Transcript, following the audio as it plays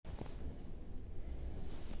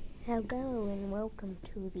Hello and welcome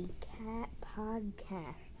to the Cat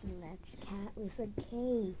Podcast, and that's Cat with a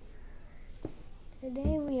K.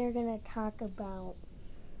 Today we are going to talk about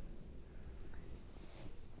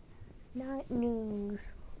not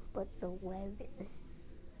news, but the weather.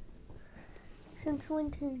 Since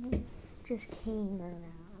winter just came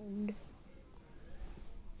around,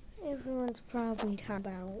 everyone's probably talking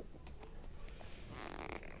about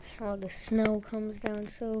how the snow comes down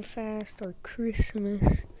so fast, or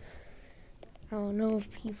Christmas. I don't know if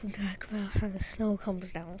people talk about how the snow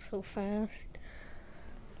comes down so fast,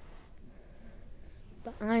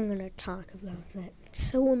 but I'm going to talk about that. It's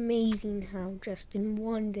so amazing how just in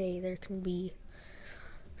one day there can be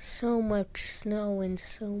so much snow and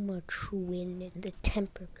so much wind, and the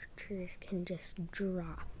temperatures can just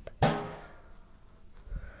drop.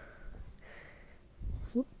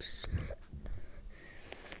 Whoops.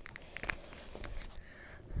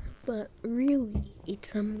 But really,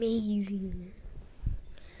 it's amazing.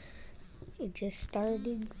 It just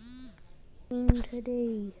started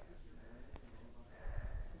today.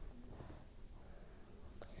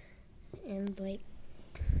 And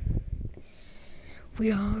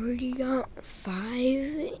we already got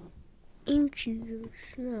 5 inches of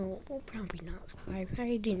snow. Well, probably not 5.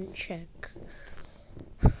 I didn't check.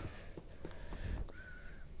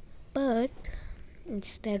 But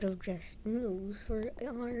instead of just news, we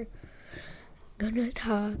are gonna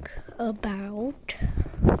talk about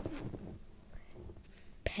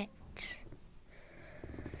pets.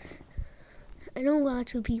 I know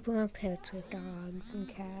lots of people have pets with dogs and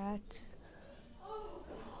cats,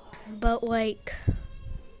 but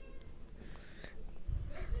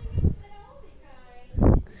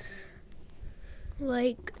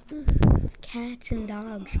cats and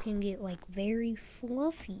dogs can get very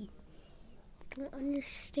fluffy. I don't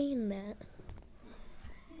understand that.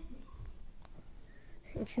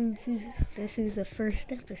 And since this is the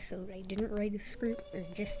first episode, I didn't write a script or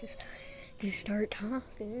just start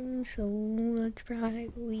talking, so that's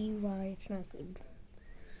probably why it's not good.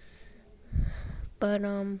 But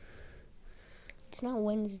it's not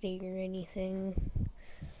Wednesday or anything.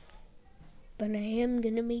 But I am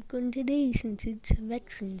gonna make one today since it's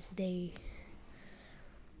Veterans Day.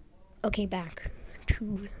 Okay, back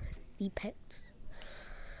to the pets.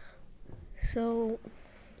 So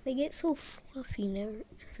they get so fluffy and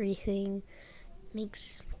everything,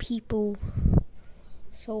 makes people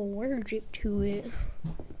so allergic to it.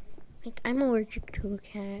 I'm allergic to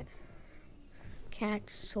a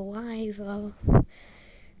cat's saliva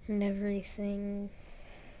and everything,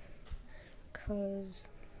 cause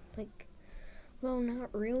well, not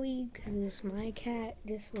really, cause my cat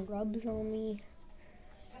just rubs on me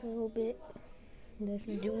a little bit,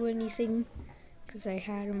 doesn't do anything, cause I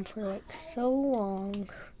had him for so long.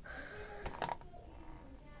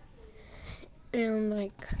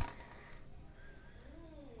 And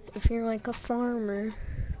if you're a farmer,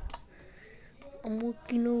 I'm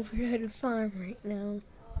looking over at a farm right now.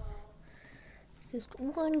 Just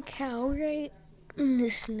one cow right in the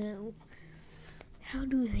snow. How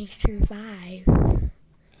do they survive?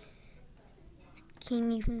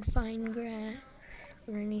 Can't even find grass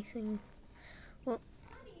or anything. Well,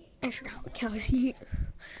 I forgot what cows eat.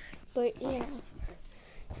 But yeah,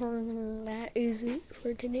 that is it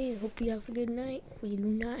for today. Hope you have a good night. We do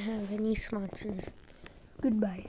not have any sponsors. Goodbye.